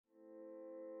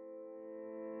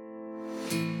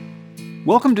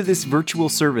Welcome to this virtual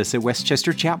service at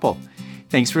Westchester Chapel.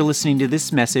 Thanks for listening to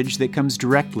this message that comes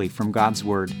directly from God's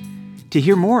Word. To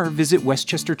hear more, visit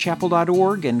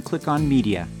westchesterchapel.org and click on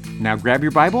Media. Now grab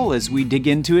your Bible as we dig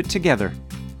into it together.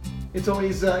 It's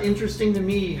always interesting to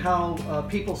me how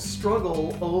people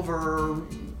struggle over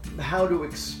how to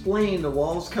explain the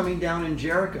walls coming down in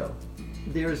Jericho.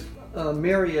 There's a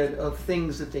myriad of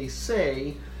things that they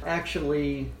say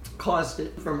actually caused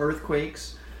it, from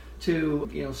earthquakes to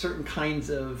certain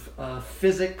kinds of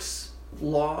physics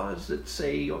laws that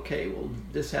say, okay, well,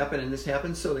 this happened and this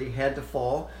happened, so they had to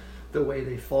fall the way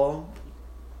they fall.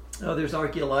 There's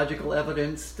archaeological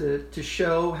evidence to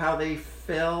show how they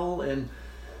fell,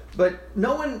 but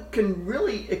no one can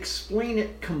really explain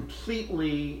it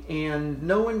completely, and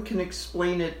no one can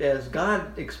explain it as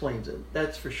God explains it,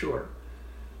 that's for sure.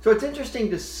 So it's interesting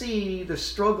to see the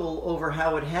struggle over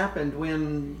how it happened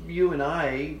when you and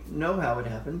I know how it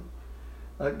happened.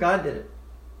 God did it.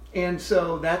 And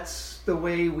so that's the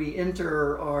way we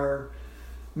enter our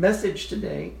message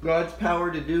today. God's power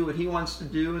to do what He wants to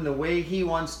do and the way He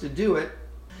wants to do it.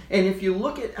 And if you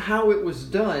look at how it was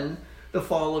done, the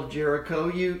fall of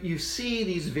Jericho, you see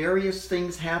these various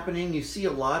things happening. You see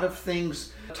a lot of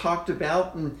things talked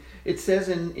about. And it says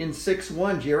in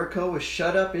 6:1, Jericho was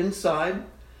shut up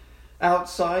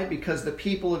outside, because the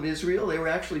people of Israel, they were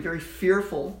actually very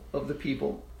fearful of the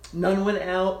people. None went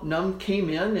out, none came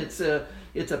in. It's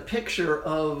a picture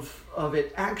of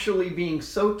it actually being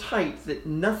so tight that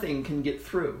nothing can get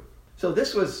through. So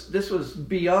this was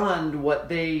beyond what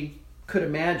they could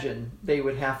imagine they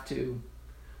would have to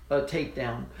take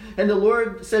down. And the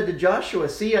Lord said to Joshua,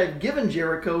 "See, I've given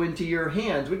Jericho into your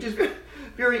hands," which is very,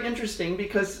 very interesting,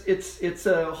 because it's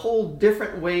a whole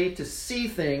different way to see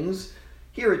things.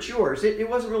 Here, it's yours. It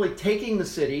wasn't really taking the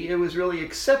city. It was really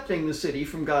accepting the city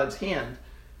from God's hand.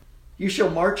 "You shall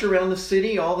march around the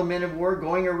city, all the men of war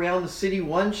going around the city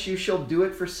once. You shall do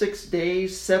it for 6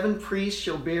 days. 7 priests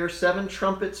shall bear 7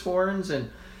 trumpets' horns. And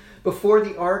before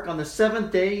the ark on the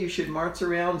 7th day, you should march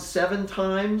around 7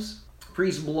 times.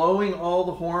 Priests blowing all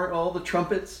the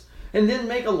trumpets. And then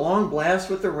make a long blast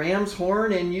with the ram's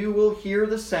horn, and you will hear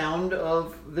the sound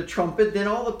of the trumpet. Then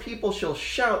all the people shall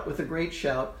shout with a great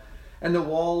shout, and the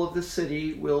wall of the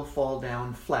city will fall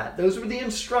down flat." Those were the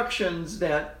instructions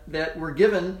that were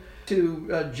given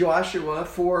to Joshua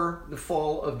for the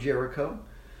fall of Jericho.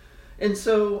 And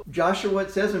so Joshua,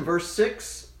 it says in verse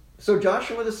 6, "So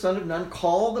Joshua the son of Nun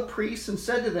called the priests and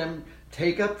said to them,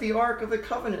 'Take up the ark of the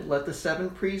covenant. Let the 7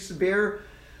 priests bear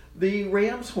the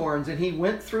ram's horns.' And he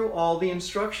went through all the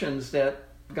instructions that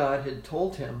God had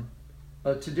told him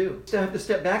to do. So I have to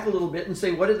step back a little bit and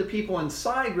say, what did the people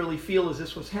inside really feel as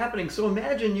this was happening? So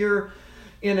imagine you're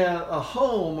in a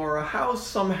home or a house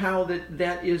somehow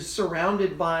that is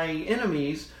surrounded by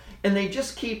enemies, and they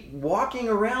just keep walking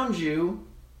around you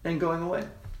and going away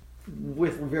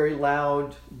with very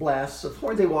loud blasts of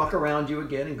horn. They walk around you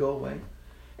again and go away.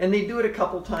 And they do it a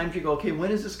couple times. You go, okay,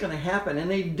 when is this going to happen? And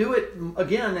they do it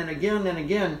again and again and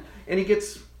again, and it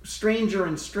gets stranger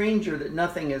and stranger that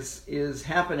nothing is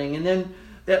happening. And then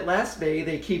that last day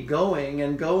they keep going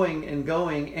and going and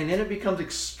going, and then it becomes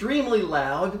extremely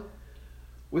loud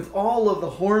with all of the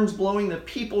horns blowing, the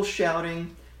people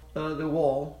shouting. The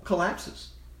wall collapses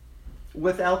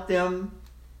without them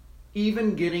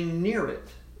even getting near it.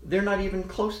 They're not even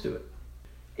close to it.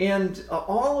 And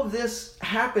all of this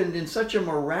happened in such a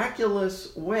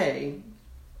miraculous way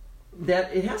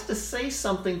that it has to say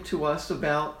something to us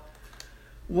about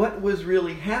what was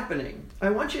really happening. I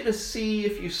want you to see,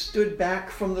 if you stood back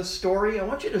from the story, I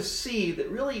want you to see that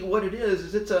really what it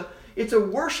is it's a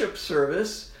worship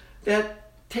service that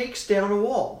takes down a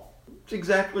wall. It's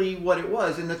exactly what it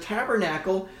was. In the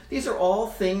tabernacle, these are all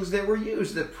things that were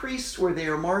used. The priests were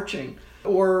there marching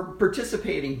or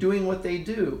participating, doing what they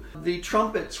do. The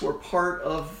trumpets were part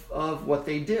of what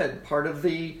they did, part of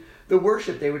the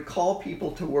worship. They would call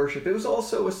people to worship. It was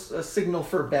also a signal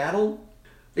for battle.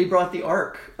 They brought the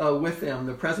ark with them.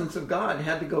 The presence of God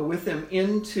had to go with them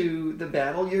into the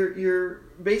battle. You're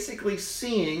basically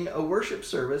seeing a worship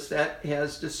service that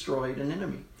has destroyed an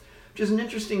enemy, which is an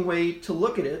interesting way to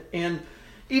look at it. And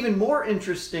even more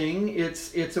interesting,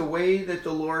 it's a way that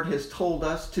the Lord has told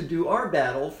us to do our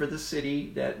battle for the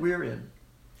city that we're in.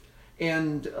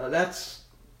 And that's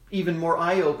even more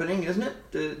eye-opening, isn't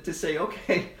it? To say,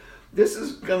 okay, this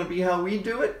is going to be how we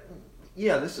do it?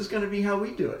 Yeah, this is going to be how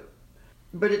we do it.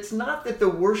 But it's not that the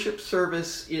worship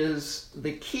service is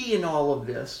the key in all of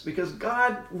this, because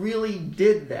God really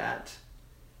did that.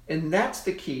 And that's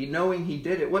the key, knowing He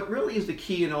did it. What really is the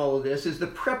key in all of this is the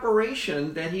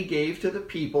preparation that He gave to the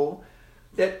people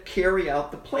that carry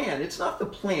out the plan. It's not the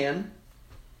plan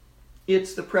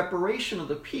It's the preparation of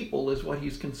the people is what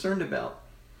he's concerned about.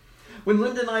 When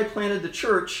Linda and I planted the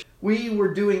church, we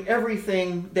were doing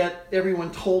everything that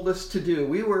everyone told us to do.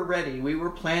 We were ready. We were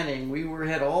planning. We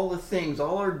had all the things.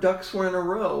 All our ducks were in a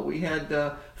row. We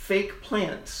had fake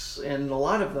plants, and a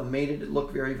lot of them made it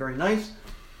look very, very nice.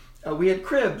 We had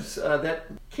cribs that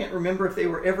can't remember if they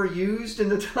were ever used in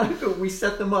the time, but we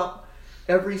set them up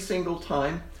every single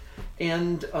time.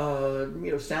 And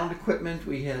sound equipment.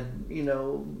 We had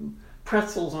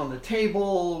pretzels on the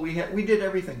table. We did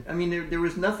everything. I mean, there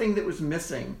was nothing that was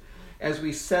missing as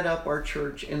we set up our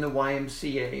church in the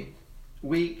YMCA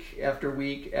week after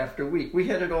week after week. We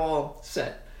had it all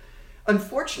set.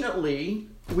 Unfortunately,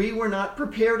 we were not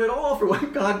prepared at all for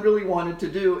what God really wanted to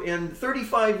do. And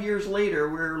 35 years later,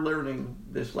 we're learning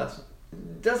this lesson.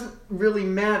 It doesn't really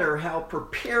matter how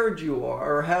prepared you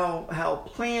are or how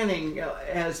planning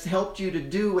has helped you to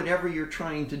do whatever you're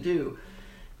trying to do.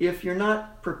 If you're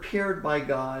not prepared by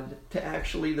God to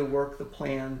actually work the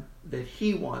plan that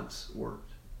He wants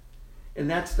worked. And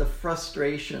that's the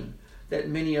frustration that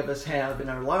many of us have in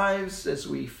our lives as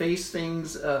we face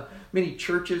things, many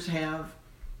churches have,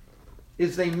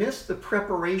 is they miss the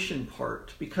preparation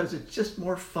part because it's just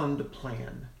more fun to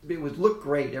plan. It would look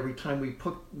great every time we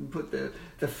put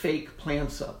the fake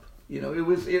plants up.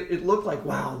 It looked like,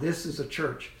 wow, this is a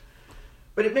church.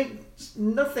 But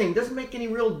it doesn't make any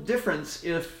real difference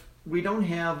if we don't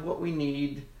have what we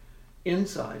need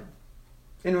inside.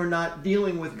 And we're not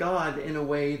dealing with God in a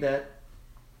way that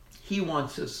He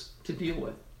wants us to deal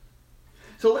with.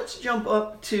 So let's jump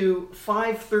up to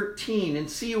 5:13 and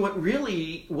see what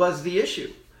really was the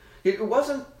issue. It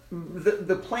wasn't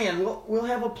the plan. We'll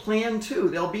have a plan too.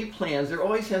 There'll be plans. There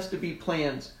always has to be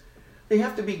plans. They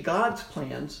have to be God's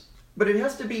plans, but it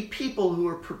has to be people who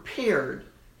are prepared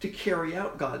to carry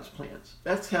out God's plans.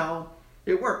 That's how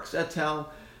it works. That's how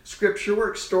Scripture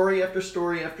works, story after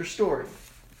story after story.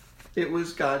 It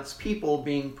was God's people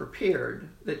being prepared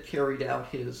that carried out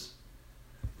His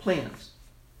plans.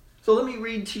 So let me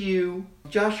read to you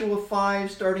Joshua 5,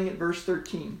 starting at verse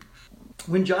 13.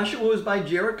 When Joshua was by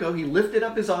Jericho, he lifted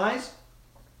up his eyes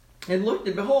and looked,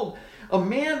 and behold, a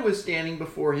man was standing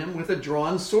before him with a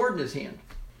drawn sword in his hand.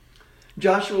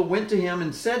 Joshua went to him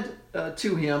and said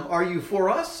to him, "Are you for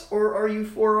us, or are you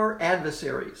for our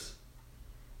adversaries?"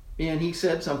 And he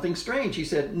said something strange. He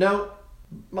said, "No,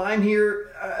 I'm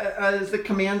here as the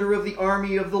commander of the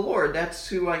army of the Lord. That's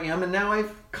who I am, and now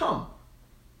I've come."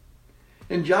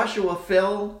 And Joshua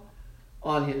fell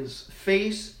on his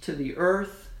face to the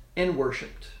earth and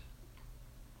worshipped,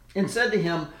 and said to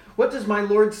him, "What does my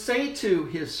Lord say to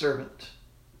his servant?"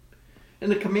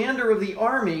 And the commander of the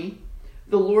army,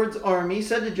 the Lord's army,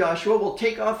 said to Joshua, "Well,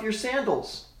 take off your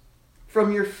sandals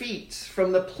from your feet,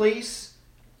 from the place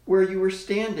where you were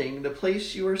standing. The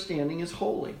place you are standing is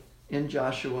holy." And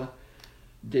Joshua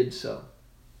did so.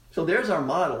 So there's our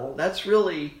model. That's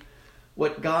really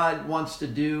what God wants to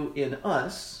do in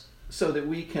us so that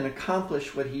we can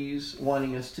accomplish what He's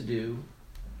wanting us to do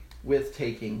with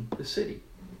taking the city.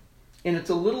 And it's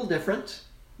a little different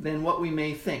than what we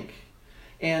may think.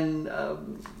 And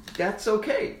that's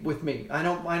okay with me. I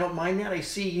don't mind that. I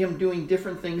see Him doing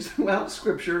different things throughout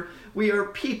Scripture. We are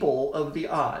people of the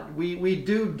odd. We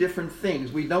do different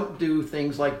things. We don't do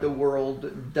things like the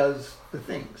world does the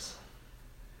things.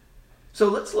 So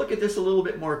let's look at this a little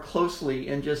bit more closely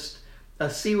and just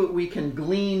see what we can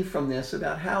glean from this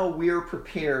about how we're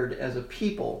prepared as a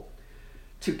people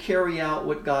to carry out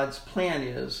what God's plan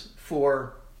is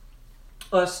for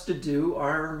us to do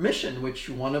our mission, which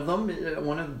one of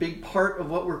the big part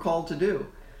of what we're called to do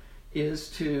is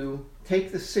to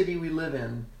take the city we live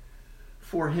in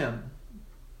for Him.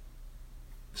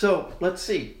 So let's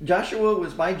see. Joshua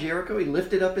was by Jericho. He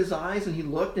lifted up his eyes and he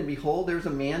looked, and behold, there's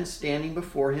a man standing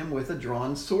before him with a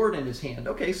drawn sword in his hand.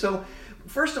 Okay, so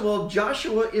first of all,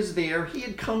 Joshua is there. He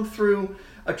had come through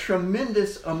a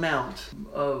tremendous amount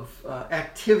of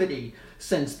activity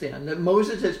since then. That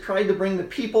Moses has tried to bring the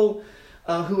people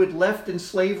who had left in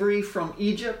slavery from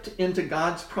Egypt into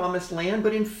God's promised land,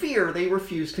 but in fear they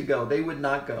refused to go. They would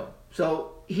not go.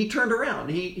 So he turned around.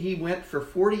 He went for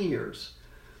 40 years,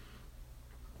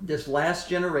 this last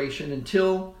generation,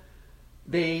 until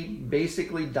they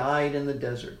basically died in the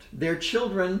desert. Their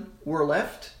children were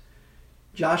left.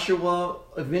 Joshua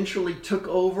eventually took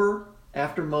over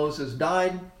after Moses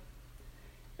died.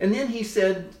 And then he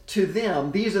said to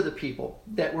them, these are the people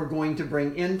that we're going to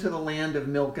bring into the land of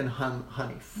milk and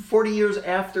honey. 40 years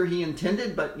after he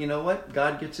intended, but you know what?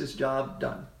 God gets His job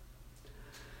done.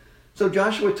 So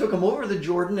Joshua took them over the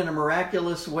Jordan in a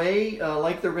miraculous way,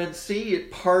 like the Red Sea.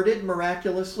 It parted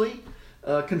miraculously,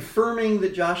 confirming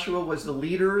that Joshua was the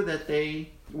leader that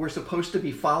they were supposed to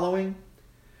be following.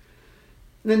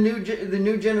 The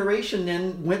new generation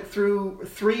then went through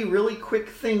 3 really quick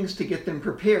things to get them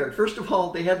prepared. First of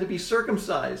all, they had to be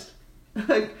circumcised.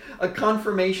 A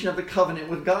confirmation of the covenant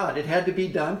with God. It had to be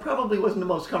done. Probably wasn't the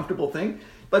most comfortable thing,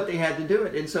 but they had to do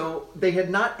it. And so that had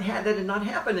not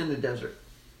happened in the desert,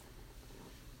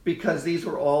 because these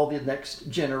were all the next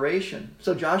generation.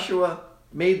 So Joshua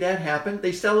made that happen.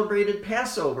 They celebrated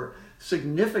Passover.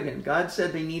 Significant. God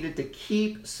said they needed to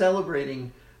keep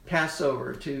celebrating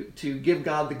Passover to give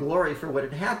God the glory for what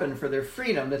had happened, for their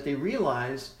freedom, that they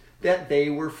realized that they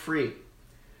were free.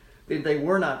 They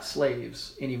were not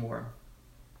slaves anymore.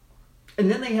 And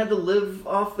then they had to live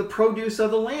off the produce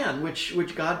of the land,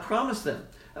 which God promised them.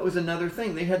 That was another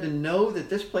thing. They had to know that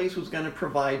this place was going to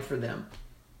provide for them.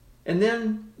 And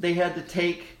then they had to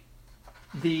take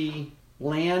the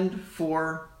land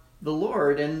for the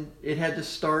Lord, and it had to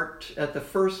start at the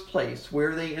first place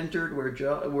where they entered,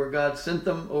 where God sent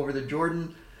them over the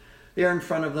Jordan. There in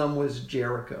front of them was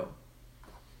Jericho.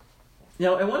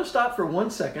 Now, I want to stop for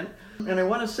 1 second, and I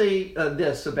want to say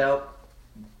this about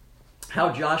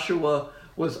how Joshua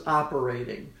was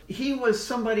operating. He was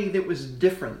somebody that was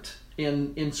different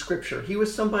in Scripture. He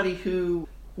was somebody who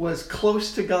was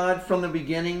close to God from the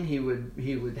beginning. He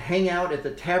would hang out at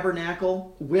the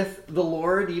tabernacle with the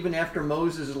Lord even after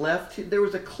Moses left. There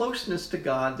was a closeness to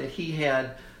God that he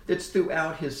had that's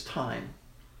throughout his time.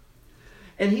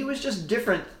 And he was just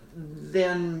different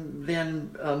than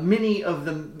many of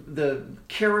the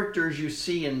characters you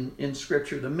see in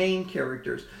Scripture, the main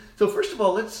characters. So first of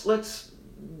all, let's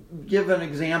give an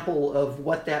example of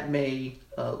what that may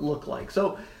look like.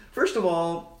 So first of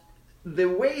all, the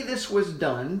way this was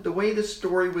done, the way this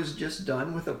story was just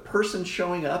done, with a person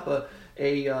showing up,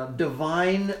 a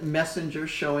divine messenger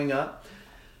showing up,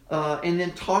 and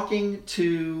then talking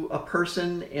to a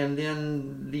person, and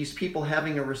then these people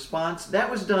having a response,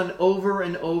 that was done over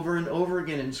and over and over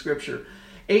again in Scripture.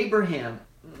 Abraham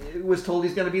was told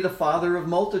he's going to be the father of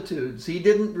multitudes. He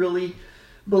didn't really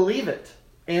believe it.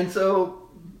 And so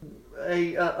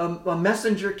a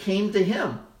messenger came to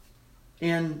him,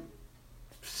 and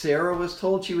Sarah was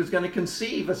told she was going to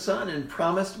conceive a son, and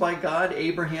promised by God.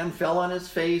 Abraham fell on his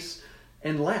face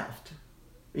and laughed.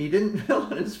 He didn't fall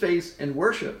on his face and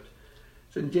worshiped.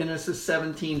 It's in Genesis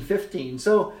 17:15.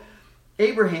 So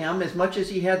Abraham, as much as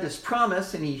he had this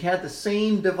promise and he had the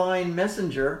same divine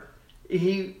messenger,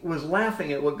 he was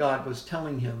laughing at what God was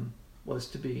telling him was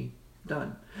to be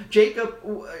done. Jacob,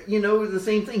 the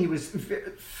same thing. He was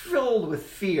filled with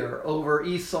fear over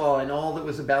Esau and all that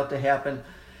was about to happen.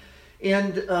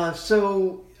 And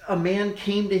so a man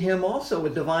came to him also, a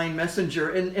divine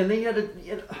messenger, and they had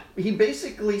he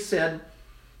basically said,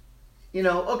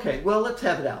 okay, well, let's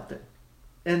have it out then.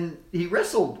 And he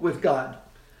wrestled with God,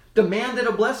 demanded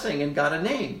a blessing, and got a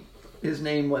name. His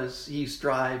name was, he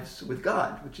strives with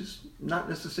God, which is not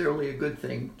necessarily a good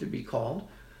thing to be called.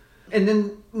 And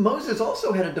then Moses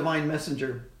also had a divine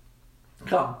messenger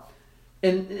come.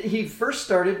 And he first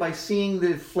started by seeing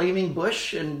the flaming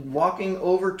bush and walking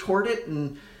over toward it,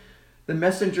 and the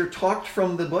messenger talked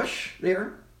from the bush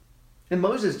there. And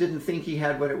Moses didn't think he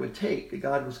had what it would take.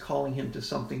 God was calling him to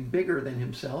something bigger than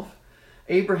himself,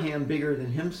 Abraham bigger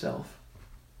than himself,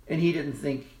 and he didn't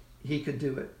think he could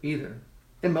do it either.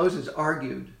 And Moses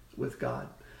argued with God.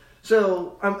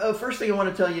 So first thing I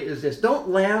want to tell you is this: don't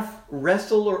laugh,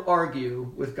 wrestle, or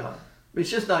argue with God. It's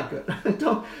just not good.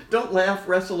 Don't laugh,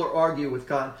 wrestle, or argue with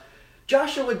God.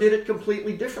 Joshua did it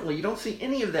completely differently. You don't see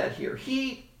any of that here.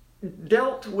 He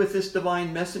dealt with this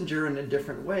divine messenger in a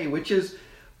different way, which is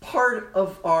part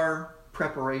of our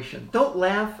preparation. Don't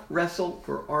laugh, wrestle,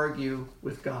 or argue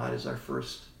with God is our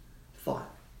first thought.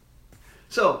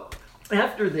 So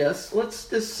after this, let's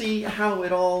just see how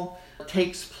it all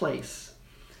takes place.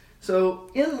 So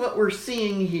in what we're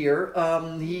seeing here,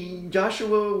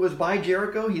 Joshua was by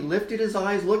Jericho. He lifted his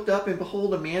eyes, looked up, and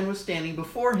behold, a man was standing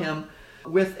before him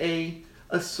with a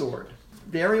sword.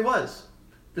 There he was.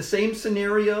 The same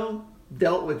scenario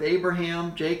dealt with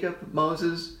Abraham, Jacob,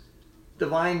 Moses,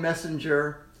 divine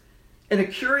messenger. And a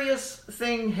curious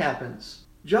thing happens.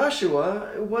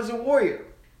 Joshua was a warrior.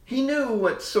 He knew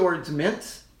what swords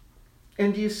meant.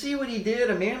 And do you see what he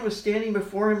did? A man was standing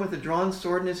before him with a drawn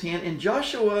sword in his hand, and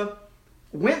Joshua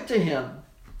went to him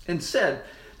and said,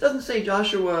 it doesn't say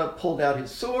Joshua pulled out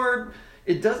his sword.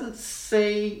 It doesn't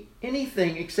say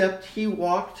anything except he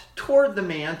walked toward the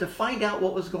man to find out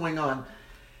what was going on.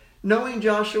 Knowing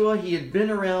Joshua, he had been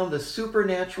around the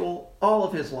supernatural all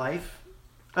of his life.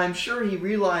 I'm sure he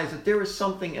realized that there was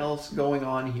something else going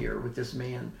on here with this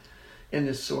man and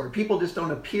this sword. People just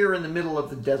don't appear in the middle of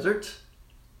the desert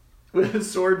with a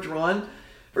sword drawn.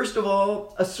 First of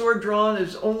all, a sword drawn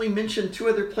is only mentioned 2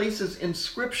 other places in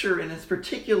Scripture in its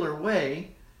particular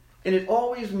way, and it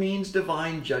always means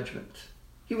divine judgment.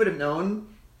 He would have known,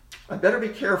 I better be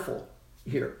careful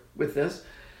here with this,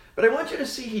 but I want you to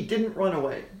see he didn't run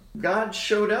away. God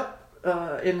showed up,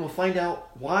 and we'll find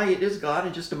out why it is God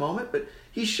in just a moment, but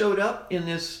he showed up in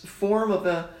this form of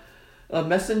a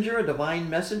messenger, a divine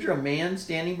messenger, a man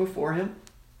standing before him,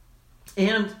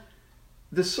 and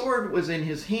the sword was in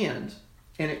his hand,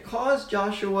 and it caused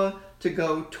Joshua to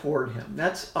go toward him.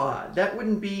 That's odd. That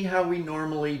wouldn't be how we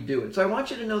normally do it. So I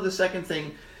want you to know the second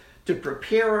thing, to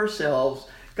prepare ourselves.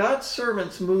 God's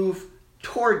servants move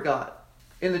toward God.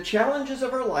 In the challenges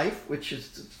of our life, which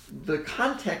is the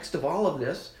context of all of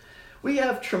this, we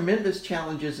have tremendous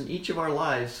challenges in each of our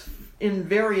lives in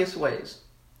various ways.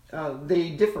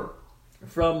 They differ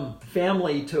from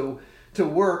family to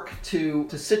work to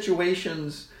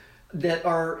situations that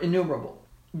are innumerable.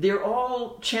 They're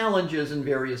all challenges in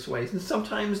various ways, and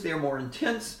sometimes they're more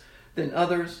intense than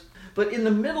others. But in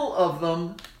the middle of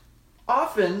them,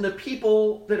 often the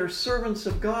people that are servants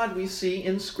of God we see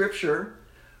in Scripture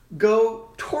go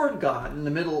toward God in the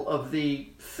middle of the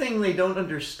thing they don't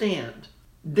understand.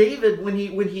 David, when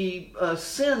he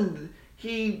sinned,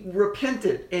 he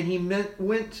repented and he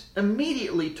went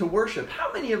immediately to worship.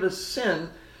 How many of us sin,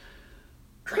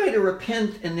 try to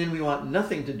repent, and then we want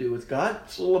nothing to do with God?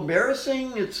 It's a little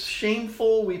embarrassing. It's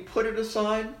shameful. We put it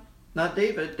aside. Not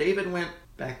David. David went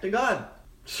back to God.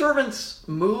 Servants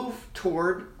move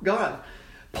toward God.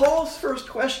 Paul's first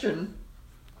question,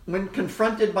 when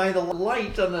confronted by the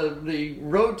light on the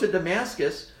road to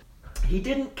Damascus, he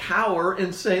didn't cower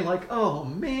and say like, oh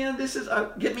man, this is,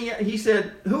 get me. He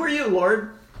said, who are you,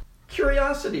 Lord?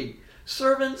 Curiosity.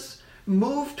 Servants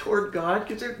move toward God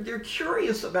because they're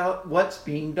curious about what's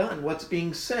being done, what's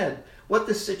being said, what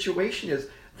the situation is.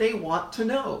 They want to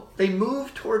know. They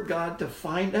move toward God to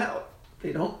find out.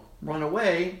 They don't run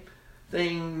away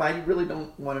saying, I really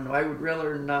don't want to know. I would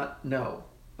rather not know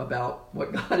about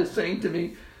what God is saying to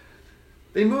me.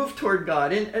 They move toward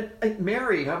God. And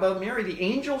Mary, how about Mary? The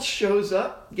angel shows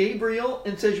up, Gabriel,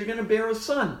 and says, you're going to bear a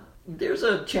son. There's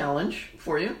a challenge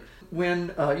for you.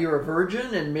 When you're a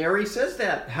virgin and Mary says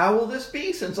that, how will this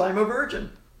be since I'm a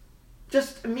virgin?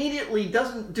 Just immediately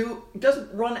doesn't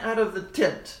run out of the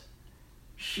tent.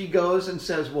 She goes and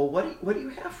says, well, what do you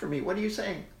have for me? What are you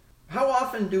saying? How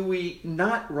often do we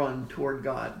not run toward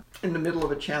God in the middle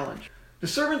of a challenge? The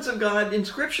servants of God in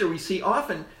Scripture we see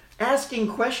often asking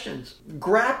questions,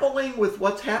 grappling with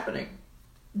what's happening.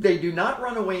 They do not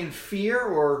run away in fear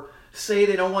or say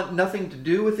they don't want nothing to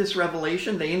do with this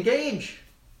revelation. They engage.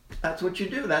 That's what you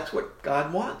do. That's what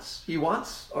God wants. He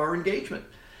wants our engagement.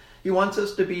 He wants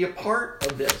us to be a part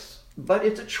of this. But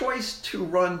it's a choice to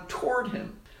run toward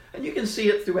him. And you can see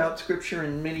it throughout Scripture,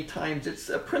 and many times it's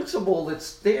a principle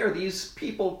that's there. These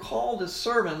people called as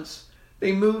servants,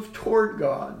 they move toward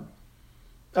God.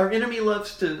 Our enemy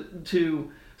loves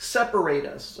to separate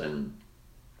us and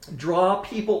draw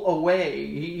people away.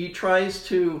 He tries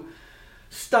to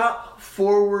stop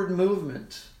forward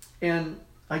movement. And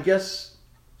I guess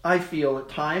I feel at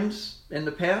times in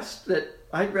the past that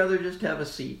I'd rather just have a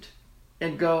seat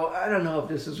and go, I don't know if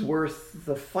this is worth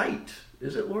the fight.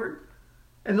 Is it, Lord?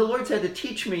 And the Lord's had to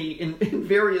teach me in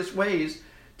various ways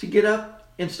to get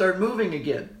up and start moving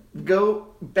again. Go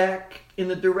back in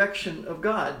the direction of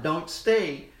God. Don't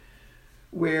stay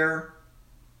where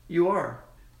you are.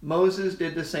 Moses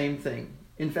did the same thing.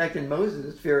 In fact, in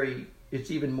Moses,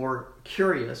 it's even more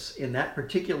curious in that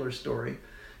particular story,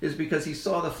 is because he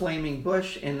saw the flaming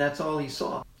bush and that's all he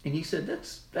saw. And he said,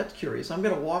 that's curious. I'm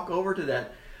going to walk over to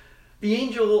that. The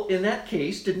angel in that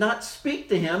case did not speak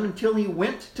to him until he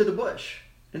went to the bush.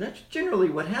 And that's generally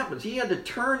what happens. He had to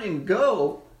turn and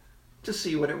go to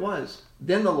see what it was.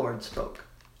 Then the Lord spoke.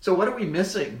 So what are we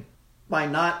missing by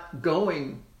not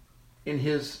going in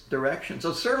his direction?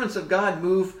 So servants of God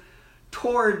move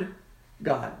toward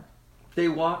God. They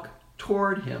walk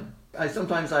toward him.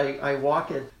 Sometimes I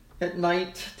walk at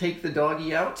night, take the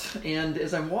doggy out, and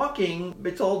as I'm walking,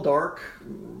 it's all dark,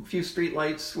 a few street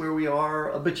lights where we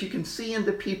are, but you can see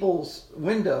into people's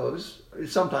windows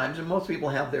sometimes, and most people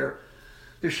have their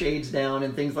shades down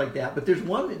and things like that, but there's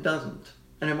one that doesn't.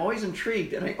 And I'm always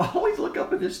intrigued, and I always look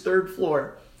up at this third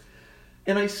floor,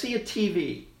 and I see a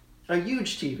TV, a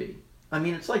huge TV. I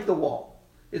mean, it's like the wall.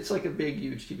 It's like a big,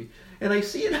 huge TV. And I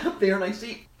see it up there,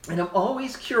 and I'm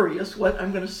always curious what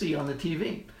I'm going to see on the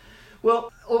TV.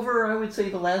 Well, over, I would say,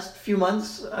 the last few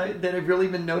months that I've really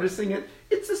been noticing it,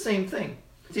 it's the same thing.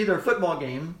 It's either a football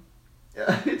game,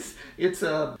 it's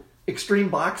extreme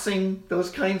boxing,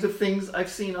 those kinds of things I've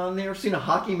seen on there. I've seen a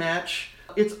hockey match.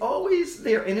 It's always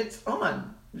there, and it's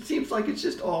on. It seems like it's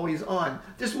just always on.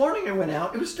 This morning I went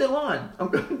out, it was still on. I'm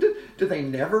going do they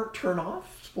never turn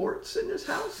off sports in this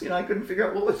house? I couldn't figure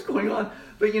out what was going on.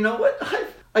 But you know what?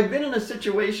 I've been in a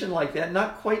situation like that,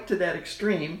 not quite to that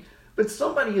extreme, but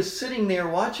somebody is sitting there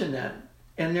watching that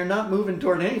and they're not moving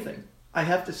toward anything. I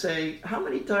have to say, how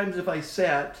many times have I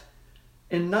sat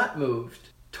and not moved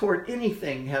toward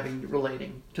anything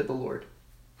relating to the Lord?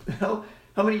 How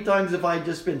many times have I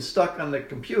just been stuck on the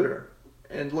computer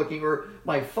and looking, or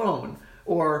my phone,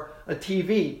 or a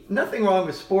TV? Nothing wrong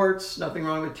with sports, nothing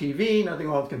wrong with TV, nothing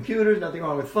wrong with computers, nothing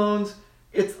wrong with phones.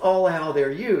 It's all how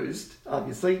they're used,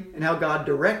 obviously, and how God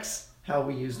directs how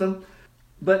we use them.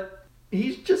 But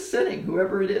he's just sitting,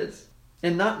 whoever it is,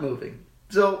 and not moving.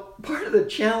 So part of the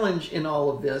challenge in all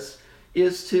of this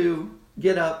is to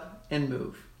get up and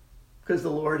move, because the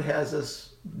Lord has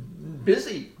us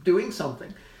busy doing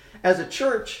something. As a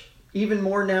church, even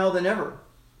more now than ever,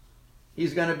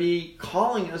 he's going to be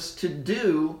calling us to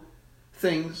do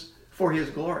things for his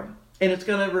glory. And it's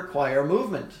going to require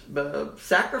movement,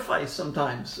 sacrifice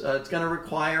sometimes. It's going to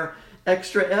require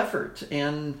extra effort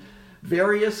and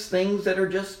various things that are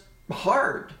just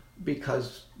hard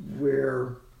because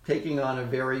we're taking on a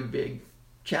very big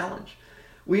challenge.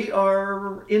 We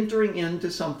are entering into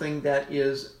something that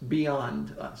is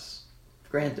beyond us.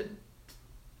 Granted,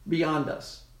 beyond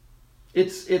us.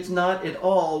 It's not at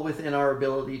all within our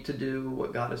ability to do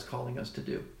what God is calling us to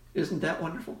do. Isn't that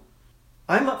wonderful?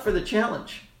 I'm up for the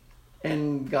challenge.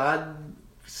 And God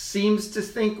seems to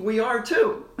think we are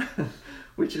too.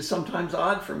 Which is sometimes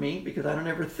odd for me because I don't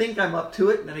ever think I'm up to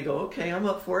it. And then I go, okay, I'm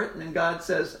up for it. And then God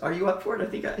says, are you up for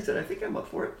it? I said, I think I'm up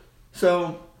for it.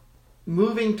 So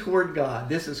moving toward God,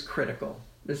 this is critical.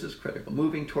 This is critical.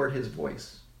 Moving toward his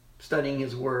voice, studying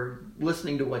his word,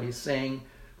 listening to what he's saying,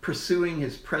 pursuing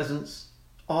his presence.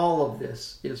 All of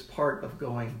this is part of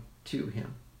going to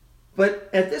him. But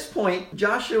at this point,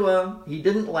 Joshua, he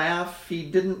didn't laugh, he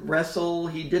didn't wrestle,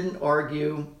 he didn't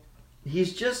argue.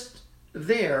 He's just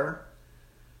there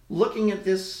looking at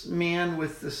this man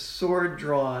with the sword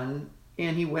drawn,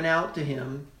 and he went out to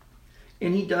him,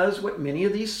 and he does what many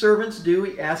of these servants do.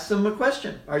 He asks them a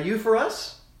question. Are you for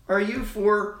us? Are you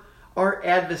for our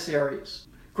adversaries?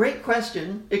 Great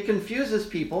question. It confuses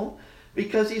people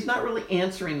because he's not really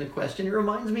answering the question. It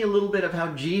reminds me a little bit of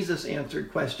how Jesus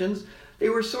answered questions. They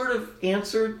were sort of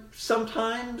answered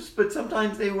sometimes, but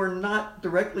sometimes they were not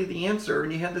directly the answer,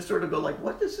 and you had to sort of go like,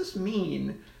 what does this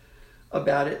mean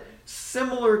about it?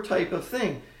 Similar type of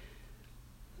thing.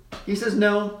 He says,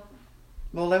 no.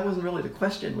 Well, that wasn't really the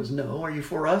question, was no. Are you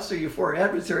for us? Are you for our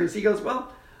adversaries? He goes,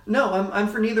 well, no, I'm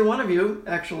for neither one of you,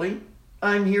 actually.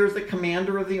 I'm here as the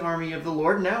commander of the army of the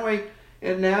Lord. Now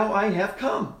I have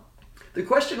come. The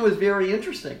question was very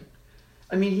interesting.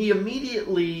 I mean, he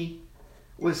immediately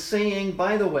was saying,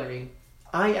 by the way,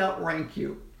 I outrank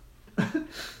you.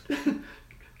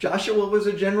 Joshua was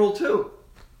a general too.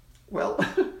 Well,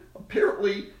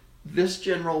 apparently this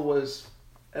general was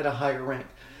at a higher rank.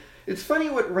 It's funny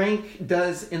what rank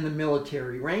does in the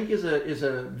military. Rank is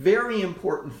a very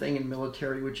important thing in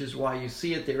military, which is why you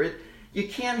see it there. You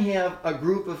can't have a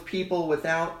group of people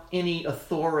without any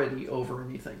authority over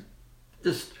anything.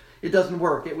 It doesn't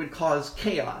work. It would cause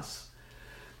chaos.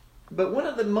 But one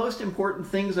of the most important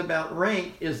things about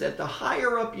rank is that the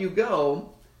higher up you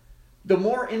go, the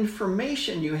more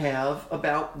information you have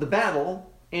about the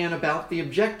battle and about the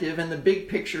objective and the big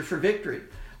picture for victory.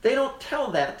 They don't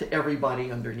tell that to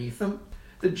everybody underneath them.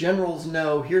 The generals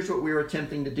know, here's what we're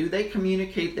attempting to do. They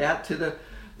communicate that to the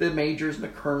majors and the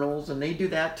colonels, and they do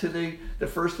that to the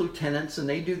first lieutenants, and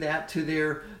they do that to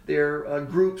their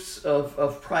groups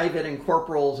of private and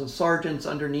corporals and sergeants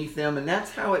underneath them, and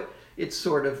that's how it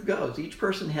sort of goes. Each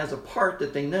person has a part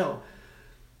that they know.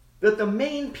 But the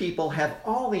main people have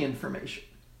all the information.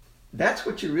 That's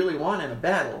what you really want in a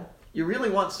battle. You really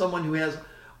want someone who has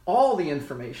all the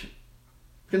information,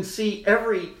 can see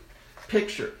every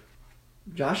picture.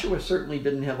 Joshua certainly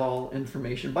didn't have all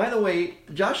information. By the way,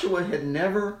 Joshua had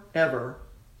never, ever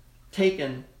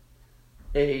taken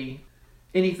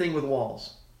anything with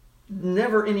walls.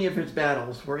 Never any of his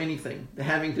battles were anything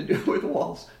having to do with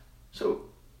walls. So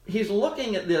he's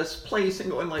looking at this place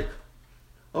and going like,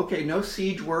 okay, no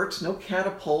siege works, no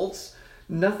catapults,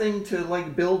 nothing to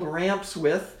like build ramps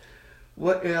with.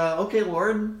 What? Okay,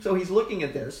 Lord. So he's looking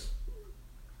at this.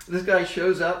 This guy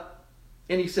shows up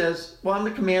and he says, well, I'm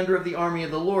the commander of the army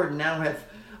of the Lord, and now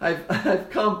I've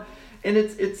come. And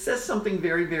it says something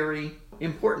very, very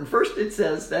important. First, it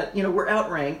says that, we're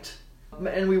outranked,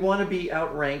 and we want to be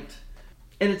outranked.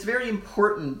 And it's very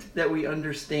important that we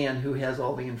understand who has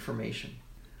all the information.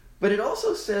 But it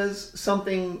also says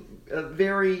something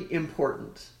very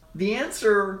important. the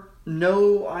answer,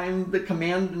 no, but I'm the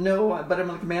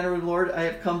commander of the Lord, I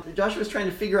have come. Joshua's trying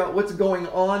to figure out what's going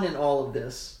on in all of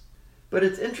this. But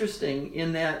it's interesting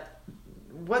in that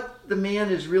what the man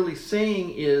is really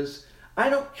saying is, I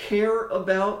don't care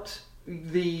about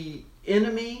the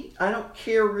enemy. I don't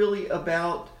care really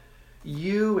about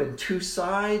you and two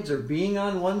sides, or being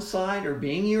on one side, or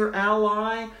being your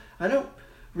ally. I don't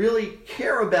really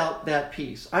care about that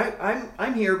piece.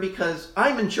 I'm here because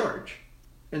I'm in charge.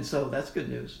 And so that's good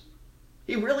news.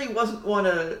 He really wasn't want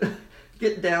to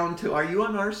get down to, are you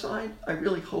on our side? I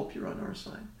really hope you're on our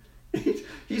side.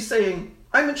 He's saying,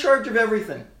 I'm in charge of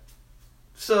everything.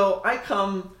 So I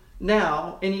come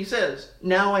now, and he says,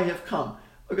 now I have come.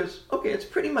 Because, okay, it's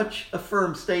pretty much a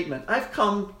firm statement. I've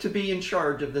come to be in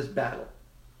charge of this battle.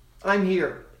 I'm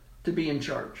here to be in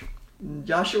charge.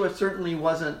 Joshua certainly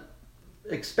wasn't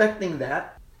expecting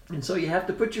that. And so you have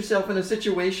to put yourself in a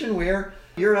situation where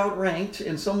you're outranked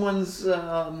and someone's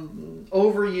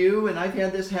over you. And I've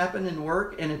had this happen in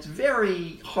work, and it's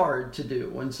very hard to do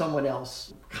when someone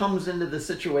else comes into the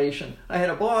situation. I had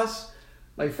a boss,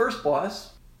 my first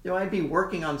boss, I'd be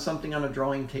working on something on a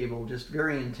drawing table just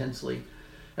very intensely.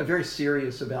 I'm very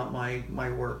serious about my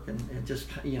work, and just,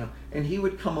 and he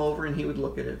would come over and he would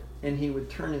look at it, and he would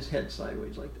turn his head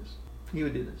sideways like this. He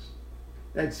would do this.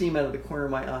 I'd see him out of the corner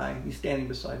of my eye. He's standing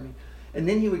beside me. And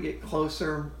then he would get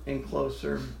closer and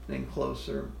closer and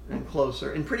closer and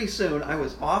closer. And pretty soon I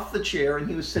was off the chair and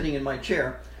he was sitting in my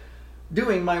chair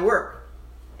doing my work.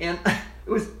 And it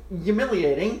was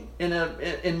humiliating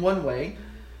in one way.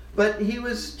 But he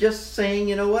was just saying,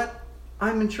 you know what?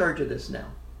 I'm in charge of this now.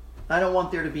 I don't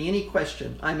want there to be any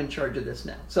question. I'm in charge of this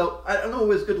now. So I don't know if it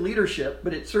was good leadership,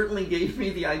 but it certainly gave me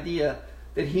the idea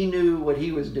that he knew what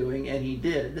he was doing, and he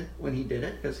did when he did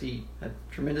it, because he had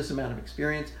a tremendous amount of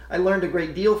experience. I learned a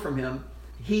great deal from him.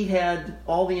 He had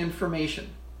all the information,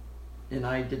 and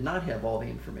I did not have all the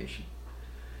information.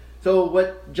 So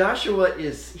what Joshua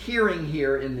is hearing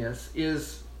here in this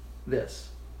is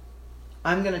this.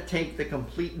 I'm going to take the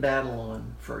complete battle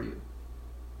on for you.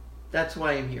 That's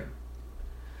why I'm here.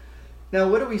 Now,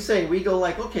 what do we say? We go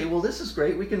like, okay, well, this is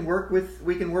great. We can work with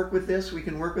this. We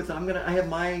can work with. I have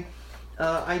my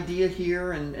idea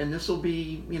here, and this will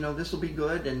be, this will be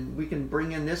good, and we can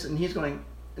bring in this. And he's going,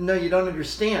 no, you don't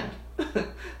understand.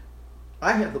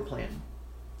 I have the plan,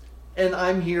 and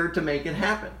I'm here to make it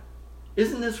happen.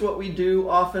 Isn't this what we do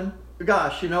often?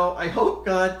 Gosh, I hope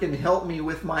God can help me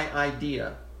with my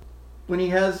idea, when he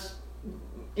has,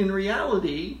 in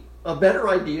reality, a better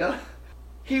idea.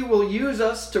 He will use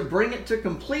us to bring it to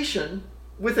completion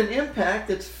with an impact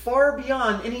that's far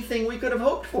beyond anything we could have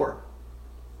hoped for.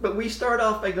 But we start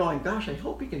off by going, gosh, I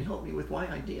hope he can help me with my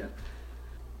idea.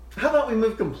 How about we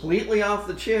move completely off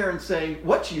the chair and say,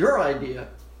 what's your idea?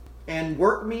 And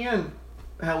work me in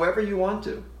however you want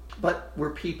to. But we're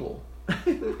people.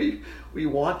 we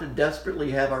want to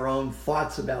desperately have our own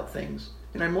thoughts about things.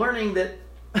 And I'm learning that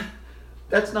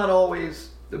that's not always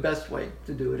the best way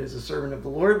to do it as a servant of the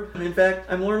Lord. In fact,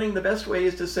 I'm learning the best way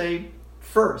is to say,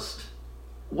 first,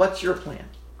 what's your plan?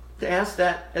 To ask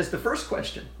that as the first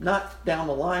question, not down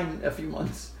the line a few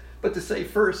months, but to say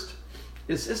first,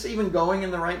 is this even going in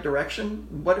the right direction?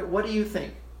 What do you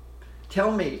think?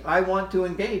 Tell me. I want to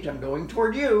engage. I'm going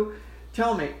toward you.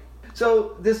 Tell me.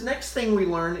 So this next thing we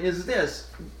learn is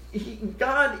this.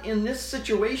 God in this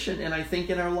situation, and I think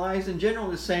in our lives in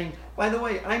general, is saying, by the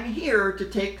way, I'm here to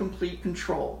take complete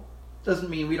control. Doesn't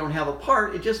mean we don't have a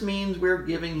part. It just means we're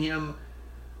giving him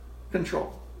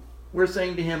control. We're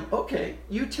saying to him, okay,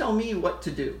 you tell me what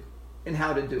to do and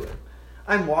how to do it.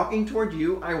 I'm walking toward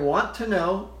you. I want to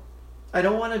know. I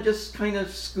don't want to just kind of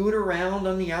scoot around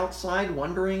on the outside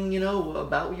wondering,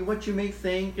 about what you may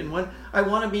think. And when I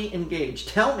want to be engaged.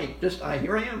 Tell me.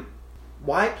 Here I am.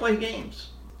 Why play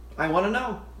games? I want to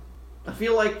know. I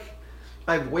feel like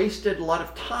I've wasted a lot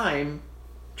of time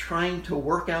trying to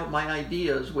work out my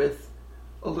ideas with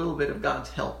a little bit of God's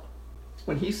help.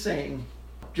 When he's saying,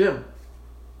 Jim,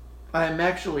 I'm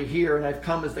actually here and I've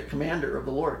come as the commander of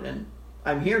the Lord, and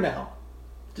I'm here now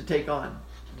to take on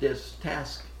this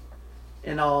task,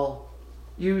 and I'll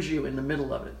use you in the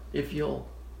middle of it if you'll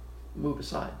move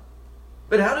aside.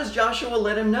 But how does Joshua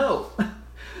let him know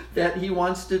that he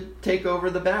wants to take over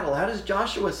the battle? How does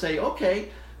Joshua say, okay,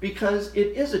 because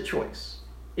it is a choice.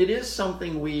 It is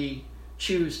something we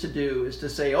choose to do, is to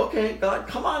say, okay, God,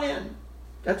 come on in.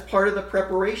 That's part of the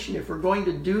preparation. If we're going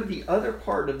to do the other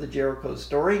part of the Jericho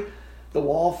story, the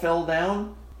wall fell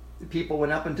down. The people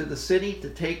went up into the city to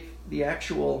take the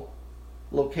actual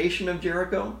location of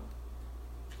Jericho.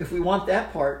 If we want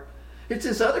that part, it's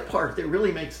this other part that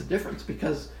really makes the difference,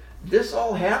 because this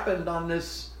all happened on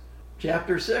this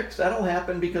Chapter 6, that'll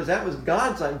happen because that was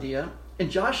God's idea, and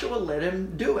Joshua let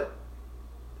him do it.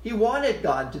 He wanted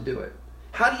God to do it.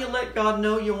 How do you let God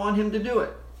know you want him to do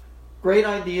it? Great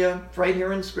idea, right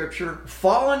here in Scripture.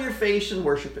 Fall on your face and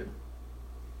worship him.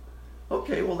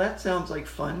 Okay, well that sounds like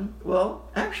fun. Well,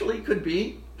 actually it could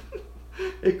be.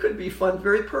 It could be fun,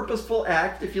 very purposeful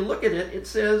act. If you look at it, it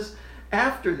says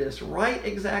after this, right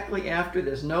exactly after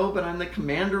this. No, but I'm the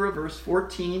commander of verse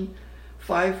 14,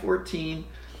 5:14.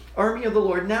 Army of the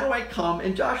Lord, now I come.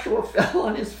 And Joshua fell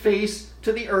on his face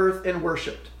to the earth and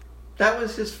worshipped. That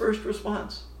was his first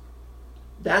response.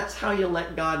 That's how you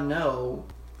let God know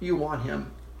you want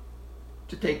him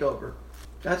to take over.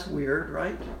 That's weird,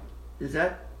 right? Is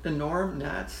that the norm?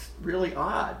 That's really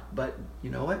odd. But you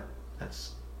know what?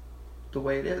 That's the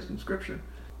way it is in Scripture.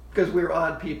 Because we're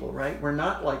odd people, right? We're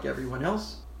not like everyone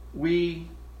else. We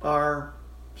are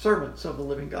servants of the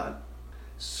living God.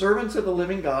 Servants of the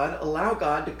living God allow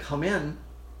God to come in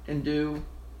and do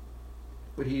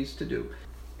what he's to do.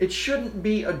 It shouldn't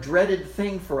be a dreaded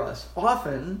thing for us.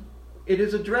 Often, it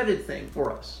is a dreaded thing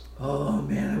for us. Oh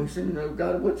man, I was thinking, oh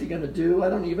God, what's he going to do? I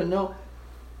don't even know.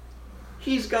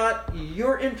 He's got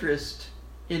your interest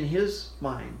in his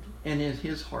mind and in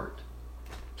his heart.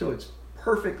 So it's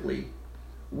perfectly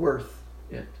worth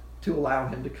it to allow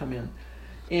him to come in.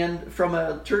 And from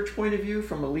a church point of view,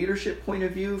 from a leadership point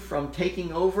of view, from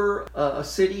taking over a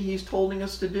city he's told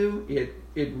us to do,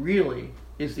 it really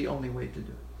is the only way to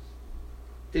do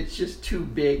it. It's just too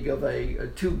big of a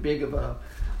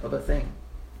thing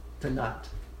to not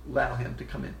allow him to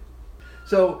come in.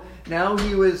 So now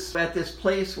he was at this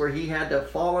place where he had to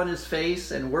fall on his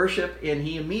face and worship, and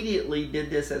he immediately did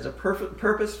this as a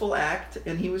purposeful act,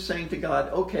 and he was saying to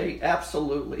God, okay,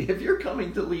 absolutely. If you're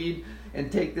coming to lead and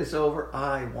take this over,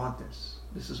 I want this.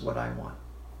 This is what I want.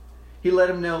 He let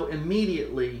him know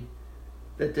immediately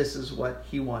that this is what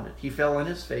he wanted. He fell on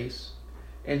his face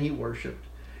and he worshiped.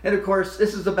 And of course,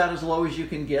 this is about as low as you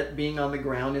can get, being on the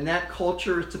ground. In that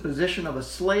culture, it's a position of a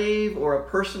slave or a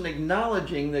person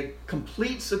acknowledging the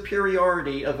complete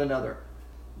superiority of another.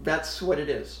 That's what it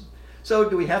is. So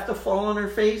do we have to fall on our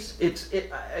face?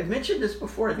 I mentioned this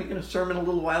before, I think in a sermon a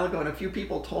little while ago, and a few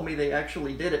people told me they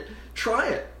actually did it. Try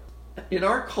it. In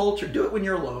our culture, do it when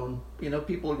you're alone.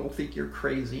 People are going to think you're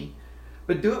crazy.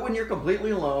 But do it when you're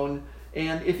completely alone.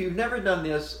 And if you've never done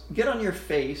this, get on your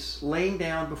face, laying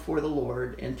down before the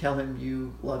Lord, and tell him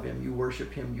you love him, you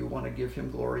worship him, you want to give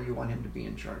him glory, you want him to be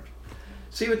in charge.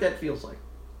 See what that feels like.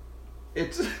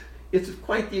 It's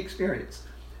quite the experience.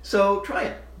 So try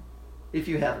it if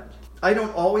you haven't. I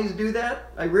don't always do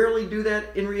that. I rarely do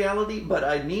that in reality, but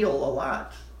I kneel a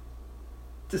lot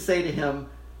to say to him,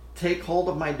 take hold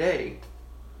of my day,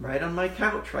 right on my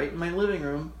couch, right in my living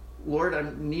room. Lord,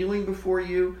 I'm kneeling before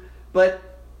you. But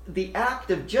the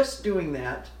act of just doing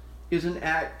that is an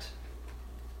act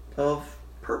of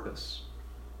purpose.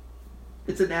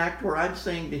 It's an act where I'm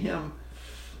saying to him,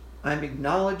 I'm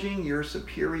acknowledging your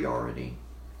superiority,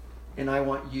 and I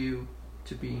want you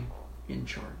to be in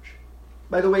charge.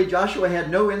 By the way, Joshua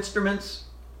had no instruments.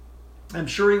 I'm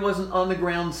sure he wasn't on the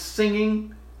ground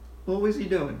singing. What was he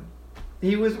doing?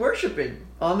 He was worshiping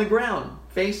on the ground,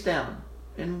 face down.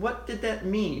 And what did that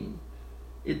mean?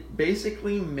 It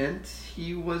basically meant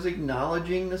he was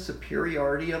acknowledging the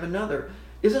superiority of another.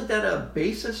 Isn't that a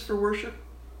basis for worship?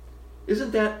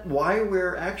 Isn't that why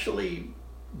we're actually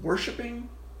worshiping?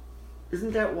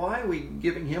 Isn't that why we're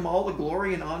giving him all the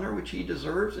glory and honor which he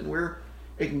deserves, and we're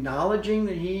acknowledging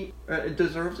that he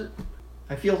deserves it?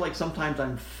 I feel like sometimes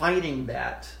I'm fighting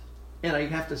that, and I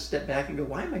have to step back and go,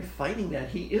 why am I fighting that?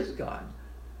 He is God.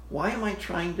 Why am I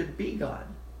trying to be God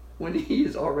when he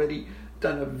has already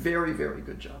done a very, very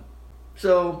good job?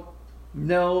 So,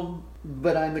 no,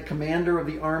 but I'm the commander of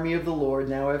the army of the Lord.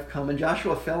 Now I've come. And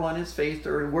Joshua fell on his face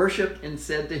to worship and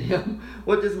said to him,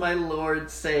 what does my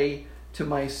Lord say to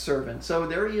my servant? So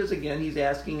there he is again. He's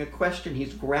asking a question.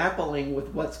 He's grappling with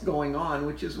what's going on,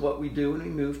 which is what we do when we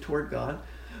move toward God.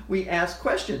 We ask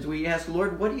questions. We ask,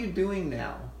 Lord, what are you doing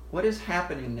now? What is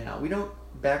happening now? We don't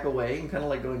back away and kind of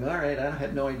like going, all right, I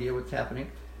have no idea what's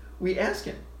happening. We ask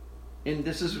him. And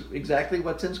this is exactly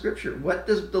what's in Scripture. What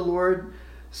does the Lord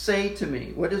say to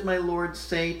me? What does my Lord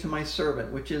say to my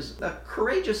servant? Which is a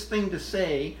courageous thing to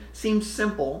say. Seems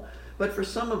simple, but for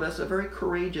some of us, a very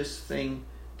courageous thing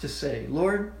to say.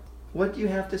 Lord, what do you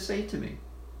have to say to me?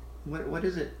 What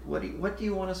is it? What do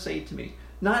you want to say to me?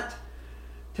 Not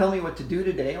tell me what to do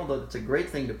today, although it's a great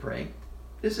thing to pray.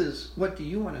 This is, what do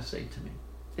you want to say to me?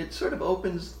 It sort of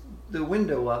opens the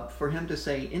window up for him to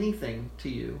say anything to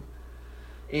you.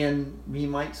 And he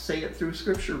might say it through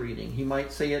scripture reading. He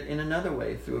might say it in another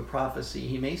way, through a prophecy.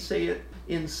 He may say it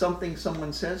in something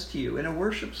someone says to you, in a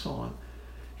worship song.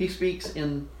 He speaks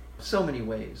in so many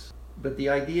ways. But the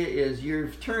idea is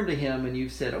you've turned to him and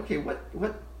you've said, okay, what,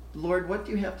 Lord, what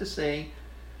do you have to say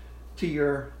to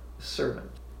your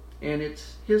servant? And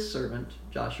it's his servant,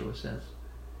 Joshua says.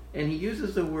 And he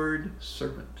uses the word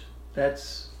servant.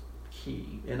 That's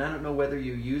key. And I don't know whether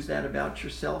you use that about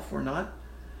yourself or not.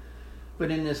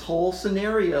 But in this whole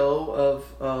scenario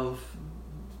of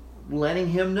letting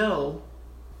him know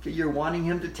that you're wanting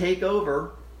him to take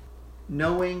over,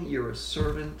 knowing you're a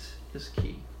servant is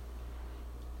key.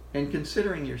 And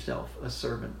considering yourself a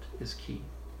servant is key.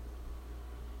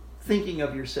 Thinking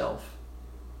of yourself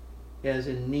as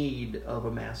in need of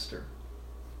a master.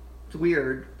 It's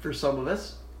weird for some of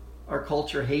us. Our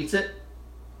culture hates it.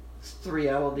 It's the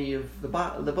reality of the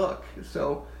book.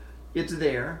 So it's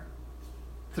there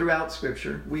throughout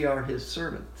Scripture. We are his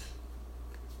servant.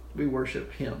 We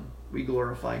worship him. We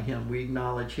glorify him. We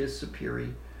acknowledge his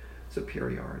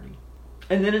superiority.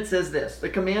 And then it says this. The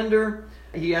commander,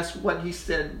 he asked what he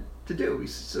said to do.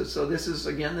 So this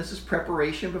is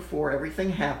preparation before everything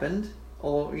happened.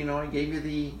 I gave you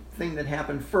the thing that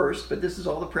happened first, but this is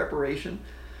all the preparation.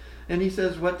 And he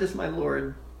says, what does my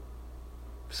Lord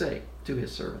say to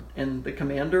his servant? And the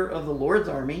commander of the Lord's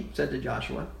army said to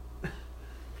Joshua,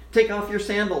 take off your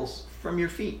sandals from your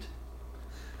feet,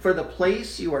 for the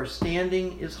place you are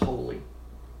standing is holy.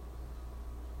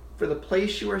 For the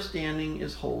place you are standing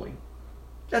is holy.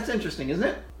 That's interesting, isn't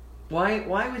it?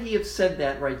 Why would he have said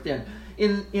that right then?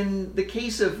 In the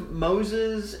case of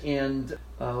Moses and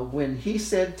when he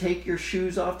said, take your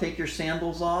shoes off, take your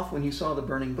sandals off, when he saw the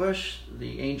burning bush,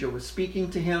 the angel was speaking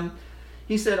to him.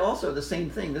 He said also the same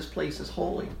thing. This place is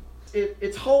holy.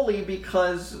 It's holy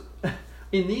because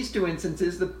in these two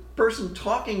instances, the person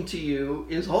talking to you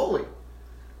is holy.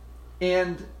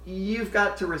 And you've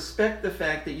got to respect the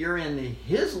fact that you're in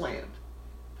his land,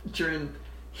 that you're in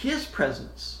his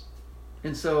presence.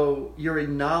 And so you're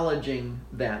acknowledging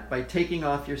that by taking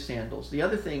off your sandals. The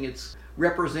other thing it's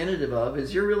representative of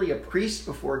is you're really a priest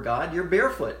before God. You're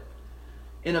barefoot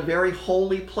in a very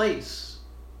holy place.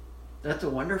 That's a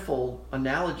wonderful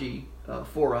analogy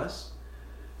for us.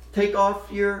 Take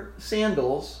off your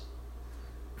sandals,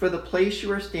 for the place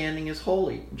you are standing is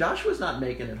holy. Joshua's not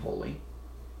making it holy.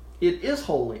 It is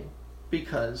holy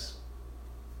because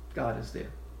God is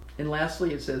there. And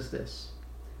lastly, it says this,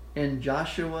 and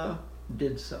Joshua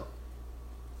did so.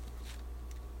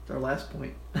 It's our last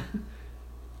point.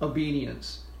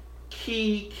 Obedience.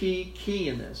 Key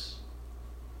in this.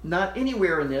 Not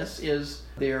anywhere in this is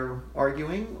they're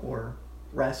arguing or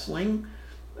wrestling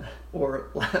or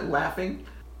laughing.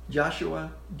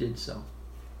 Joshua did so.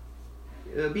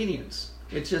 Obedience.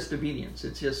 It's just obedience.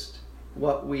 It's just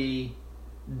what we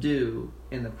do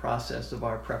in the process of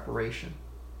our preparation.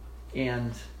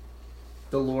 And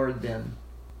the Lord then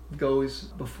goes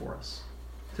before us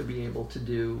to be able to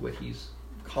do what he's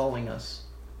calling us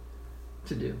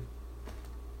to do.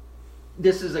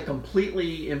 This is a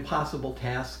completely impossible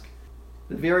task.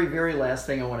 The very, very last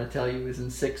thing I want to tell you is in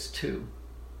 6:2.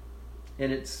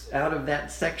 And it's out of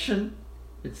that section.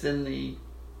 It's in the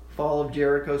fall of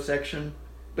Jericho section,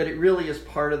 but it really is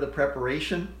part of the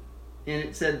preparation. And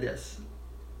it said this.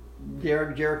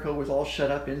 Jericho was all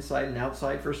shut up inside and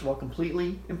outside. First of all,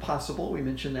 completely impossible. We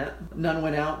mentioned that. None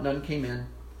went out, none came in.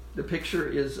 The picture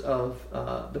is of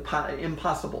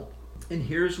impossible. And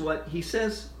here's what he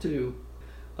says to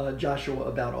Joshua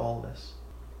about all this.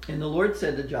 And the Lord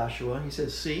said to Joshua, he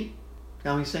says, see?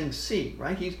 Now he's saying see,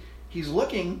 right? He's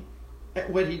looking at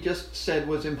what he just said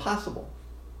was impossible.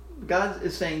 God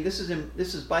is saying this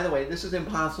is by the way, this is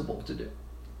impossible to do.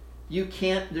 You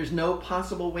can't, there's no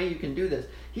possible way you can do this.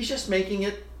 He's just making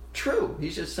it true.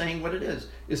 He's just saying what it is.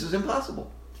 This is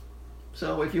impossible.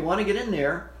 So if you want to get in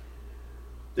there,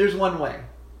 there's one way.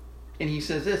 And he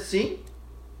says this, see,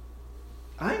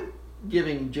 I'm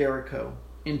giving Jericho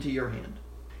into your hand.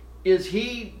 Is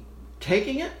he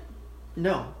taking it?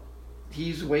 No.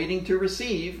 He's waiting to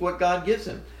receive what God gives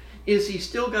him. Is he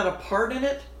still got a part in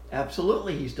it?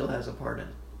 Absolutely, he still has a part in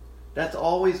it. That's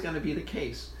always going to be the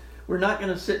case. We're not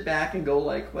going to sit back and go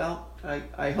like, well,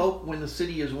 I hope when the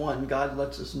city is won, God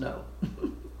lets us know.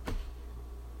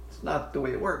 It's not the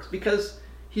way it works, because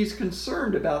he's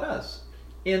concerned about us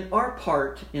and our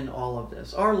part in all of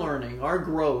this, our learning, our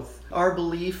growth, our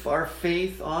belief, our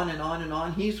faith, on and on and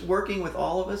on. He's working with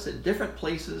all of us at different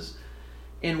places,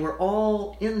 and we're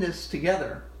all in this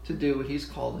together to do what he's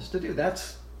called us to do.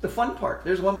 That's the fun part.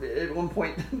 At one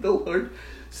point, the Lord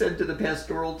said to the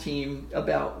pastoral team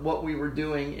about what we were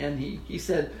doing, and he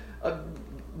said,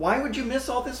 why would you miss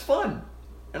all this fun?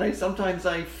 And sometimes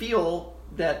I feel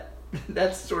that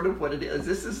that's sort of what it is.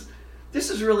 This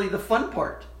is really the fun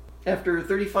part. After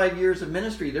 35 years of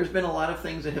ministry, there's been a lot of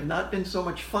things that have not been so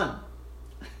much fun.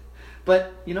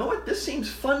 But you know what? This seems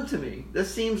fun to me.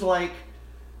 This seems like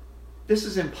this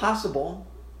is impossible.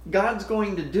 God's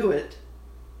going to do it,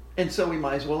 and so we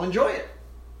might as well enjoy it.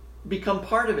 Become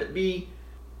part of it. Be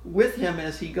with him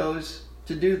as he goes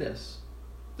to do this.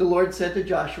 The Lord said to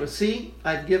Joshua, "See,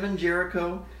 I've given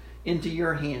Jericho into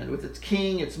your hand, with its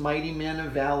king, its mighty men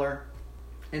of valor."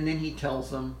 And then he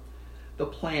tells them the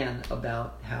plan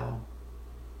about how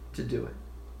to do it.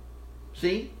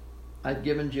 See, I've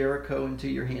given Jericho into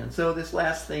your hand. So this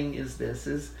last thing is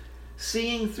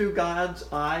seeing through God's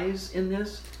eyes in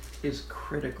this is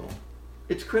critical.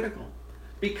 It's critical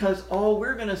because all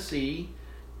we're going to see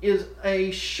is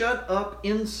a shut up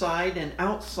inside and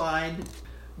outside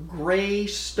gray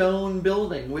stone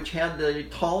building which had the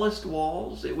tallest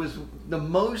walls. It was the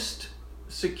most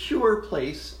secure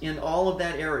place in all of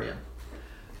that area.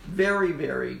 Very,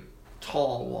 very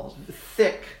tall walls,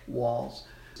 thick walls.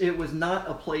 It was not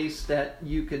a place that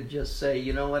you could just say,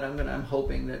 you know what, I'm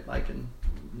hoping that I can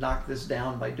knock this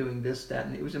down by doing this, that,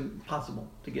 and it was impossible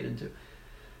to get into.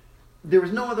 There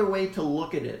was no other way to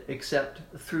look at it except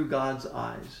through God's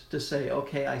eyes, to say,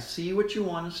 okay, I see what you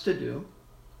want us to do.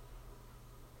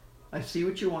 I see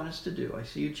what you want us to do. I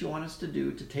see what you want us to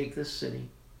do to take this city.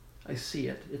 I see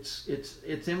it.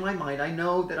 It's in my mind. I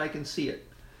know that I can see it.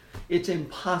 It's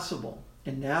impossible.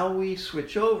 And now we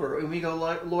switch over and we go,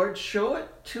 Lord, show it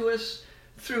to us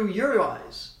through your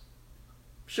eyes.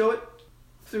 Show it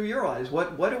through your eyes.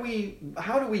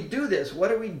 How do we do this? What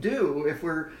do we do if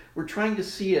we're trying to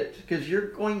see it? Because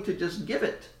you're going to just give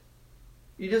it.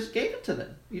 You just gave it to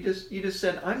them. You just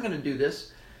said, I'm going to do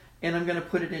this and I'm going to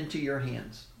put it into your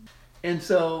hands. And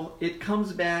so it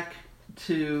comes back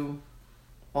to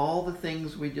all the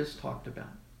things we just talked about.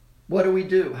 What do we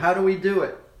do? How do we do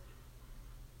it?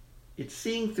 It's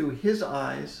seeing through his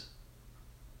eyes,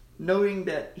 knowing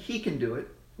that he can do it,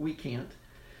 we can't.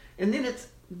 And then it's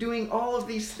doing all of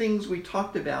these things we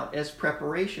talked about as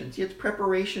preparations. It's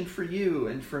preparation for you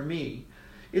and for me.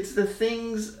 It's the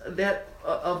things that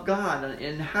of God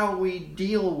and how we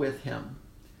deal with him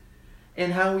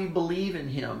and how we believe in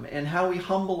him and how we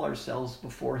humble ourselves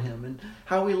before him and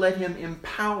how we let him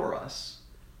empower us.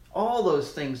 All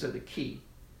those things are the key.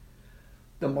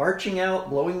 The marching out,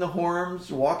 blowing the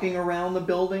horns, walking around the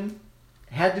building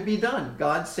had to be done.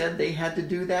 God said they had to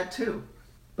do that too.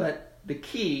 But the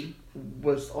key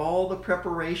was all the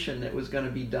preparation that was going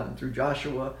to be done through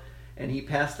Joshua, and he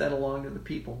passed that along to the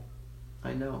people.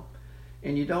 I know.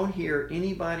 And you don't hear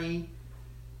anybody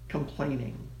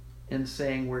complaining and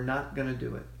saying we're not going to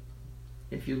do it.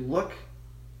 If you look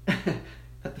at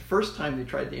the first time they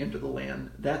tried to enter the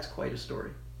land, that's quite a story.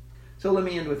 So let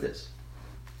me end with this.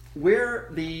 Where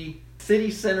the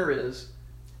city center is,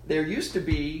 there used to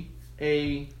be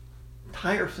a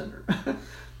tire center.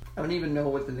 I don't even know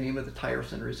what the name of the tire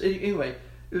center is. Anyway,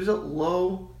 it was a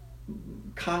low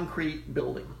concrete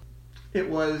building. It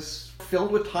was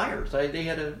filled with tires. They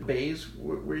had a bays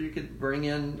where you could bring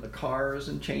in the cars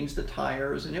and change the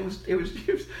tires, and it was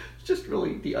just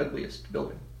really the ugliest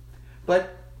building.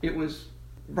 But it was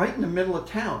right in the middle of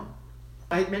town.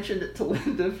 I had mentioned it to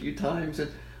Linda a few times,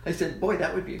 and I said, boy,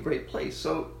 that would be a great place.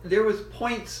 So there was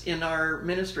points in our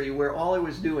ministry where all I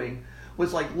was doing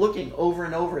was like looking over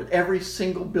and over at every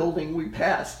single building we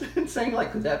passed and saying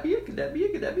like, could that be it? Could that be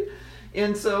it? Could that be it?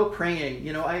 And so praying,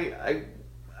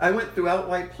 I went throughout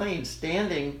White Plains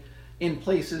standing in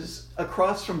places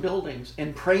across from buildings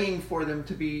and praying for them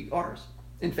to be ours.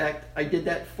 In fact, I did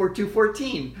that for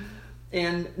 214.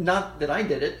 And not that I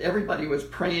did it. Everybody was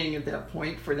praying at that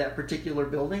point for that particular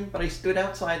building. But I stood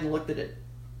outside and looked at it.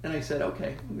 And I said,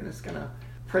 okay, I'm just going to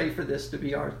pray for this to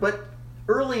be ours. But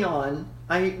early on,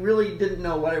 I really didn't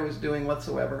know what I was doing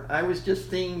whatsoever. I was just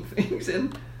seeing things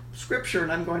in Scripture.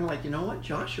 And I'm going like, you know what,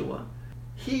 Joshua,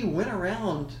 he went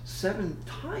around 7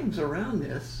 times around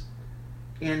this.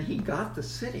 And he got the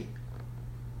city.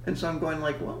 And so I'm going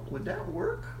like, well, would that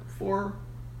work for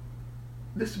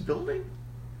this building?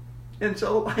 And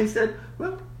so I said,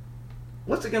 well,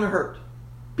 what's it going to hurt?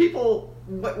 People,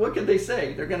 what could they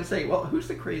say? They're going to say, well, who's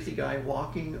the crazy guy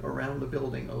walking around the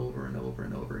building over and over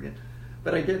and over again?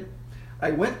 But I did. I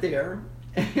went there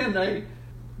and I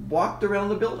walked around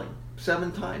the building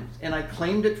 7 times and I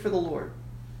claimed it for the Lord.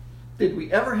 Did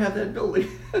we ever have that building?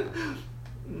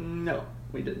 No,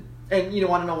 we didn't. And you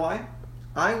want to know why?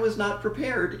 I was not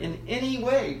prepared in any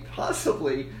way,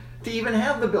 possibly, to even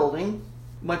have the building,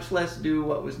 much less do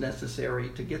what was necessary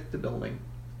to get the building,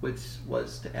 which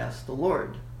was to ask the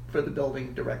Lord for the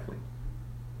building directly,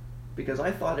 because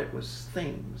I thought it was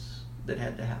things that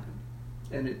had to happen.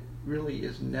 And it really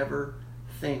is never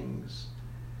things.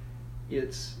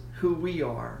 It's who we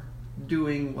are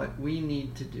doing what we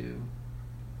need to do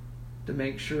to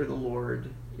make sure the Lord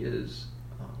is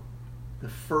the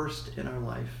first in our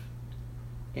life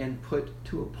and put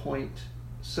to a point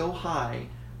so high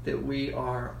that we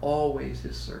are always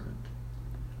his servant,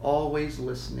 always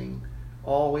listening,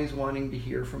 always wanting to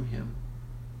hear from him,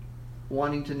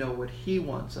 wanting to know what he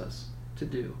wants us to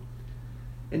do,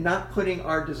 and not putting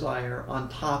our desire on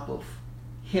top of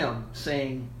him,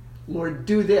 saying, Lord,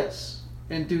 do this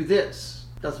and do this.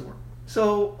 Doesn't work.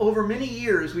 So over many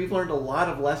years, we've learned a lot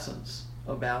of lessons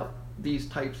about these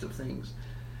types of things.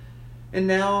 And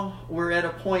now we're at a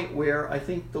point where I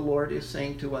think the Lord is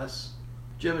saying to us,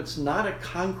 Jim, it's not a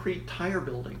concrete tire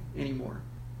building anymore.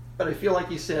 But I feel like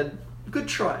he said, good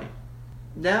try.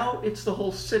 Now it's the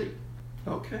whole city.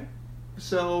 Okay.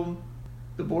 So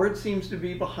the board seems to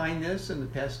be behind this, and the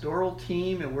pastoral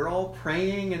team, and we're all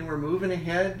praying and we're moving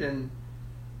ahead and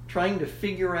trying to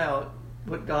figure out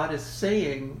what God is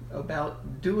saying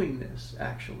about doing this,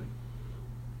 actually.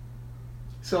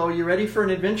 So you ready for an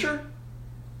adventure?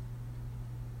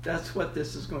 That's what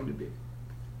this is going to be.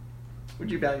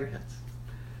 Would you bow your heads?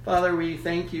 Father, we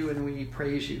thank you and we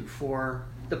praise you for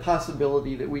the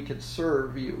possibility that we could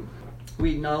serve you.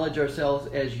 We acknowledge ourselves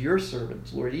as your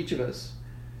servants, Lord, each of us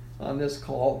on this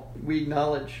call. We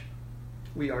acknowledge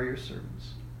we are your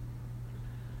servants.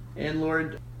 And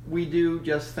Lord, we do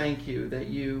just thank you that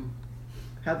you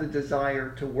have the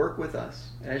desire to work with us,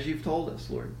 as you've told us,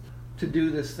 Lord, to do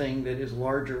this thing that is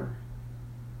larger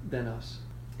than us.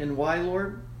 And why,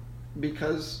 Lord?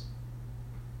 Because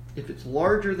if it's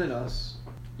larger than us,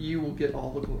 you will get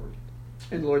all the glory.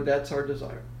 And Lord, that's our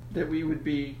desire, that we would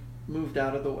be moved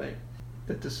out of the way,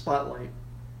 that the spotlight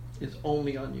is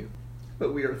only on you.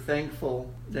 But we are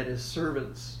thankful that as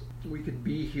servants, we could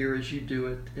be here as you do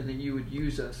it, and that you would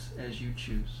use us as you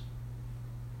choose.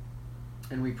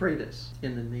 And we pray this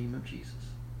in the name of Jesus.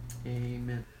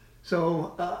 Amen.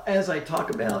 So as I talk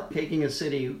about taking a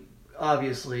city,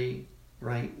 obviously,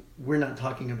 right, we're not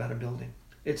talking about a building.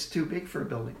 It's too big for a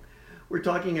building. We're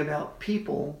talking about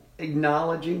people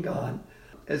acknowledging God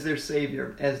as their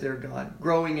Savior, as their God,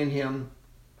 growing in him,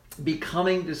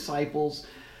 becoming disciples,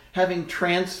 having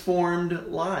transformed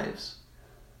lives.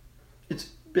 It's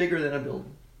bigger than a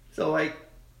building. So I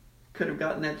could have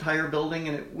gotten that tire building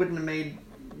and it wouldn't have made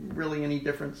really any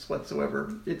difference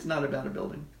whatsoever. It's not about a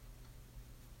building.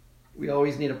 We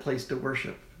always need a place to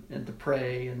worship and to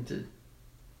pray and to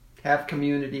have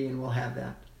community, and we'll have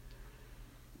that.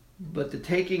 But the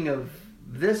taking of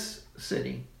this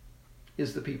city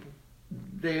is the people.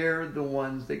 They're the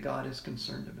ones that God is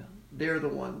concerned about. They're the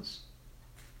ones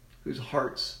whose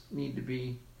hearts need to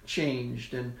be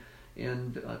changed and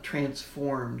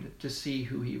transformed to see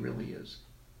who he really is.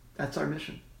 That's our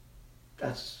mission.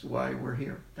 That's why we're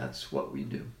here. That's what we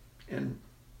do. And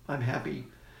I'm happy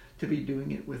to be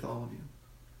doing it with all of you.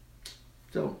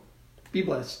 So, be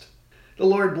blessed. The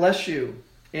Lord bless you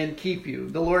and keep you.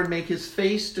 The Lord make his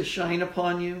face to shine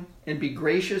upon you and be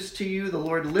gracious to you. The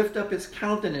Lord lift up his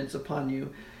countenance upon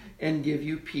you and give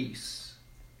you peace.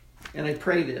 And I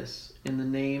pray this in the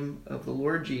name of the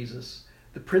Lord Jesus,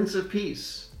 the Prince of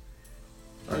Peace,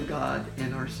 our God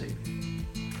and our Savior.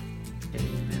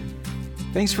 Amen.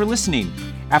 Thanks for listening.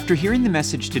 After hearing the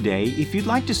message today, if you'd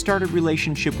like to start a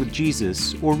relationship with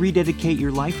Jesus or rededicate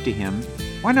your life to him,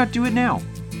 why not do it now?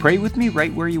 Pray with me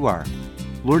right where you are.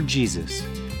 Lord Jesus,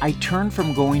 I turn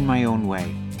from going my own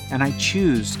way, and I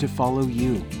choose to follow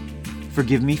you.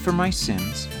 Forgive me for my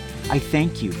sins. I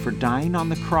thank you for dying on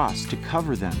the cross to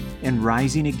cover them and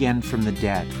rising again from the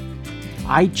dead.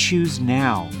 I choose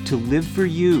now to live for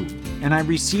you, and I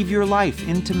receive your life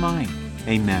into mine.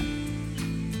 Amen.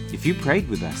 If you prayed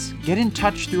with us, get in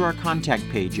touch through our contact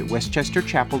page at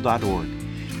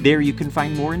westchesterchapel.org. There you can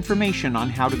find more information on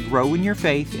how to grow in your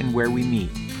faith and where we meet.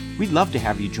 We'd love to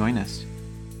have you join us.